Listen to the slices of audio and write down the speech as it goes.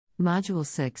Module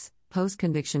 6,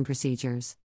 Post-Conviction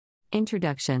Procedures.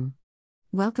 Introduction.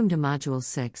 Welcome to Module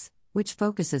 6, which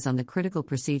focuses on the critical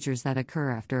procedures that occur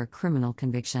after a criminal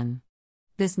conviction.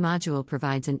 This module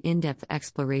provides an in-depth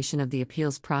exploration of the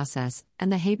appeals process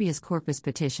and the habeas corpus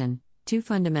petition, two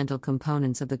fundamental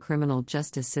components of the criminal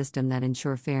justice system that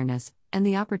ensure fairness and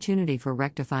the opportunity for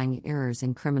rectifying errors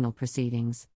in criminal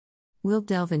proceedings. We'll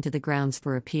delve into the grounds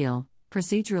for appeal,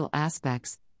 procedural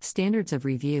aspects, standards of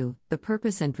review, the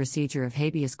purpose and procedure of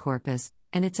habeas corpus,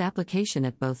 and its application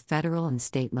at both federal and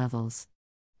state levels.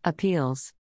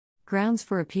 Appeals. Grounds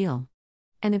for appeal.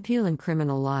 An appeal in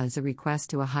criminal law is a request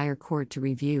to a higher court to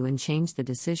review and change the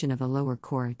decision of a lower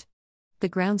court. The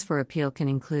grounds for appeal can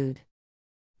include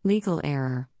legal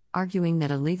error, arguing that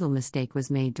a legal mistake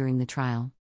was made during the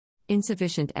trial.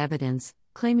 Insufficient evidence,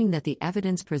 claiming that the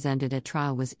evidence presented at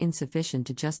trial was insufficient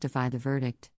to justify the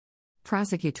verdict.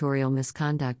 Prosecutorial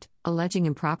misconduct, alleging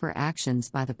improper actions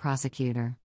by the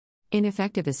prosecutor.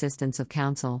 Ineffective assistance of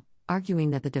counsel, arguing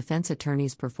that the defense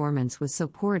attorney's performance was so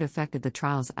poor it affected the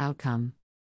trial's outcome.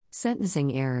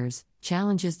 Sentencing errors,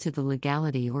 challenges to the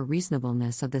legality or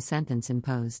reasonableness of the sentence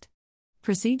imposed.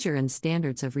 Procedure and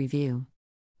standards of review.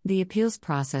 The appeals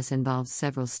process involves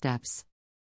several steps.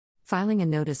 Filing a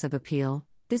notice of appeal,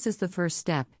 this is the first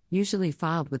step, usually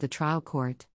filed with the trial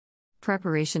court.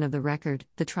 Preparation of the record,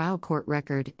 the trial court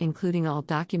record, including all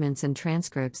documents and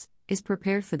transcripts, is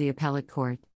prepared for the appellate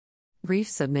court. Brief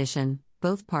submission,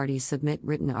 both parties submit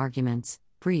written arguments,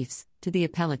 briefs, to the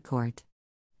appellate court.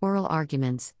 Oral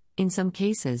arguments, in some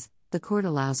cases, the court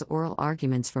allows oral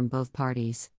arguments from both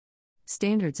parties.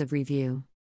 Standards of review.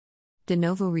 De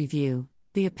novo review,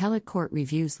 the appellate court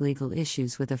reviews legal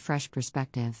issues with a fresh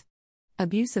perspective.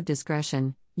 Abuse of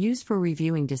discretion, used for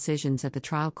reviewing decisions at the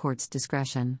trial court's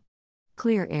discretion.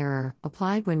 Clear error,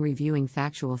 applied when reviewing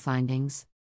factual findings.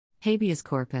 Habeas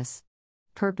corpus.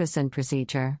 Purpose and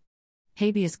procedure.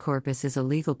 Habeas corpus is a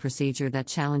legal procedure that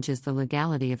challenges the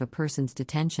legality of a person's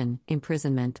detention,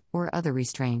 imprisonment, or other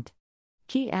restraint.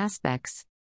 Key aspects.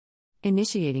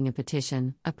 Initiating a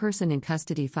petition, a person in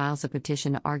custody files a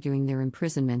petition arguing their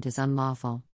imprisonment is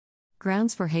unlawful.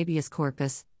 Grounds for habeas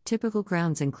corpus. Typical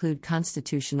grounds include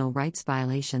constitutional rights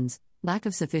violations, lack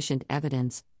of sufficient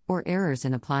evidence, or errors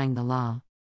in applying the law.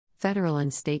 Federal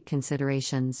and state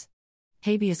considerations.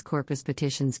 Habeas corpus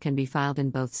petitions can be filed in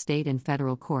both state and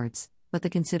federal courts, but the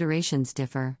considerations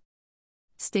differ.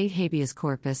 State habeas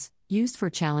corpus, used for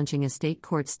challenging a state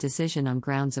court's decision on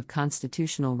grounds of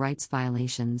constitutional rights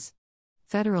violations.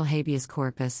 Federal habeas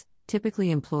corpus,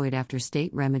 typically employed after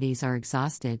state remedies are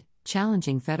exhausted,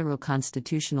 challenging federal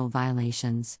constitutional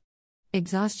violations.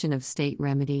 Exhaustion of state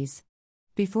remedies.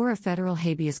 Before a federal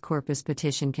habeas corpus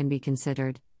petition can be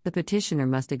considered, the petitioner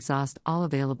must exhaust all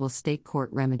available state court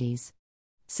remedies.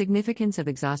 Significance of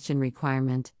exhaustion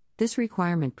requirement. This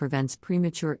requirement prevents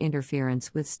premature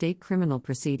interference with state criminal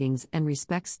proceedings and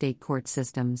respects state court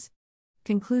systems.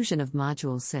 Conclusion of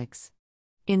Module 6.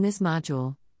 In this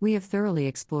module, we have thoroughly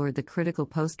explored the critical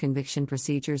post-conviction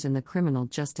procedures in the criminal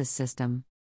justice system.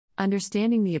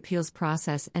 Understanding the appeals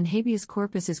process and habeas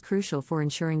corpus is crucial for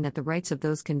ensuring that the rights of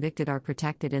those convicted are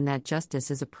protected and that justice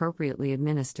is appropriately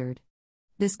administered.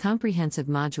 This comprehensive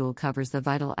module covers the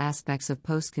vital aspects of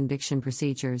post-conviction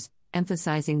procedures,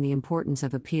 emphasizing the importance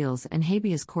of appeals and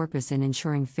habeas corpus in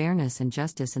ensuring fairness and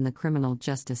justice in the criminal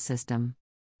justice system.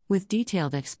 With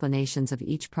detailed explanations of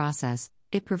each process,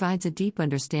 it provides a deep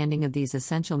understanding of these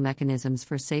essential mechanisms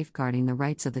for safeguarding the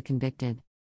rights of the convicted.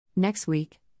 Next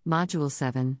week, Module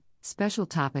 7, Special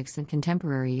Topics and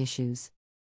Contemporary Issues.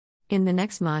 In the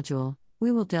next module,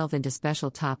 we will delve into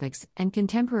special topics and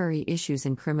contemporary issues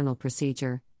in criminal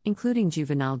procedure, including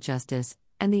juvenile justice,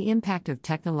 and the impact of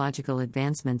technological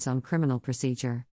advancements on criminal procedure.